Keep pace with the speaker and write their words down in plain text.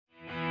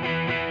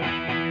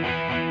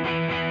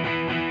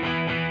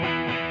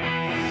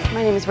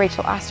My name is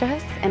Rachel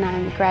Osterhus, and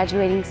I'm a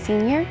graduating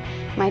senior.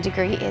 My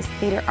degree is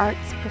Theater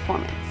Arts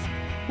Performance.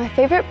 My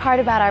favorite part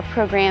about our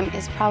program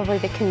is probably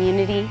the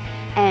community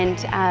and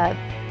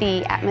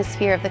the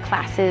atmosphere of the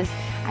classes.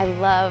 I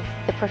love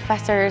the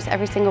professors.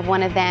 Every single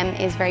one of them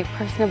is very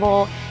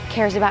personable,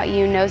 cares about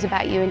you, knows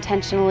about you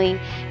intentionally,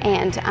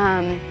 and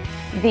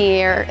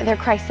their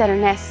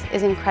Christ-centeredness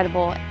is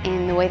incredible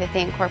in the way that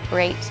they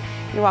incorporate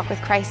your walk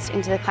with Christ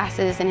into the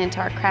classes and into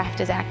our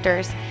craft as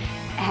actors.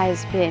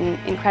 Has been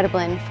incredible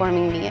in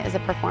forming me as a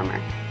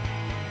performer.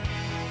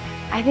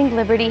 I think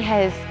Liberty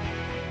has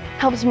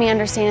helped me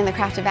understand in the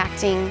craft of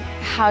acting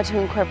how to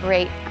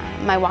incorporate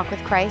my walk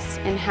with Christ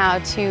and how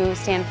to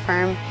stand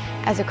firm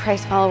as a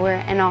Christ follower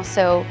and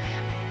also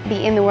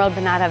be in the world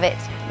but not of it,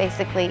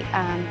 basically,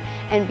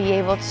 and be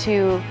able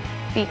to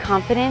be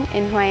confident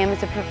in who I am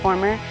as a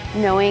performer,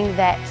 knowing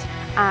that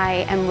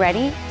I am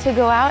ready to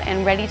go out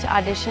and ready to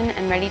audition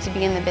and ready to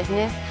be in the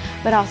business,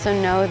 but also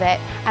know that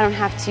I don't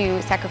have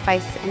to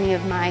sacrifice any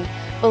of my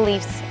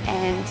beliefs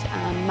and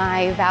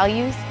my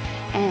values,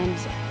 and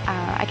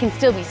I can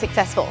still be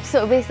successful.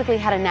 So basically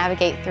how to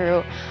navigate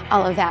through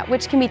all of that,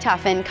 which can be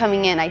tough, and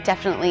coming in I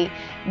definitely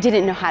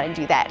didn't know how to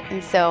do that,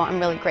 and so I'm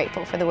really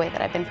grateful for the way that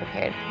I've been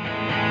prepared.